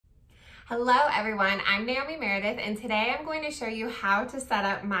Hello everyone, I'm Naomi Meredith and today I'm going to show you how to set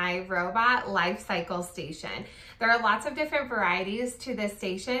up my robot life cycle station. There are lots of different varieties to this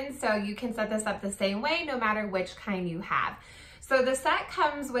station, so you can set this up the same way no matter which kind you have. So the set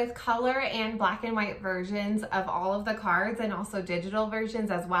comes with color and black and white versions of all of the cards and also digital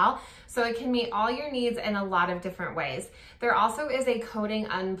versions as well. So it can meet all your needs in a lot of different ways. There also is a coding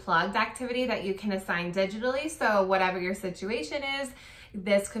unplugged activity that you can assign digitally. So whatever your situation is,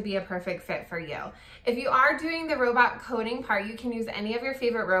 this could be a perfect fit for you. If you are doing the robot coding part, you can use any of your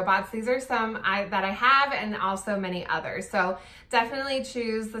favorite robots. These are some that I have and also many others. So definitely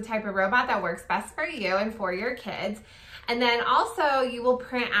choose the type of robot that works best for you and for your kids. And then also you will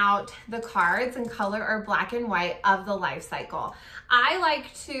print out the cards in color or black and white of the life cycle. I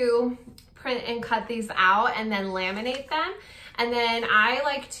like to print and cut these out and then laminate them. And then I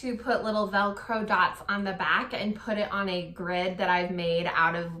like to put little Velcro dots on the back and put it on a grid that I've made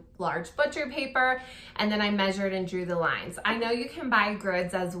out of large butcher paper. And then I measured and drew the lines. I know you can buy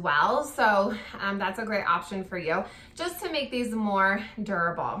grids as well, so that's a great option for you, just to make these more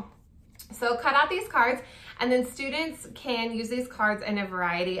durable. So cut out these cards, and then students can use these cards in a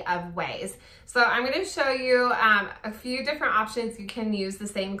variety of ways. So I'm going to show you a few different options you can use the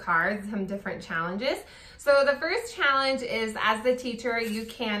same cards, some different challenges. So the first challenge is, as the teacher, you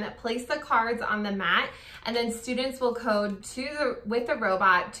can place the cards on the mat, and then students will code with the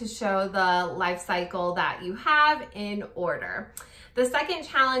robot to show the life cycle that you have in order. The second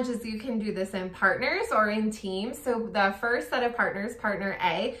challenge is you can do this in partners or in teams. So the first set of partners, partner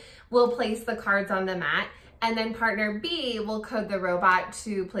A, will place the cards on the mat, and then partner B will code the robot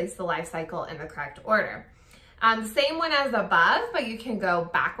to place the life cycle in the correct order. Same one as above, but you can go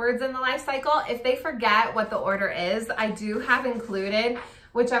backwards in the life cycle. If they forget what the order is, I do have included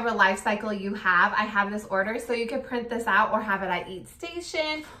whichever life cycle you have. I have this order, so you can print this out or have it at each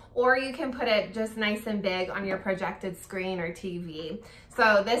station, or you can put it just nice and big on your projected screen or TV.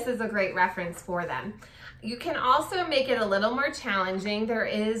 So this is a great reference for them. You can also make it a little more challenging. There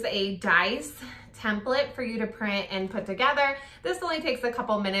is a dice template for you to print and put together. This only takes a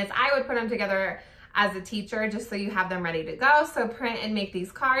couple minutes. I would put them together as a teacher just so you have them ready to go. So print and make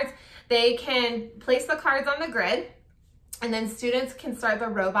these cards. They can place the cards on the grid, and then students can start the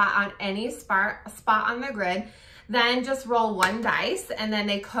robot on any spot on the grid. Then just roll one dice, and then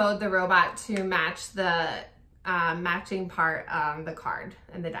they code the robot to match the matching part of the card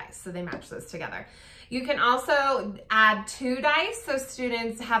and the dice. So they match those together. You can also add 2 dice, so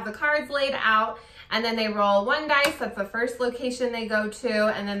students have the cards laid out, and then they roll one dice, that's the first location they go to,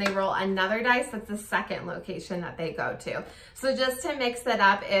 and then they roll another dice, that's the second location that they go to. So just to mix it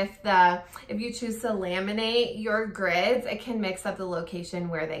up, if you choose to laminate your grids, it can mix up the location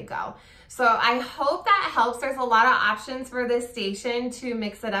where they go. So I hope that helps. There's a lot of options for this station to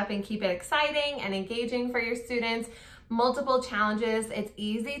mix it up and keep it exciting and engaging for your students. Multiple challenges. It's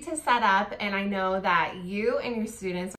easy to set up, and I know that you and your students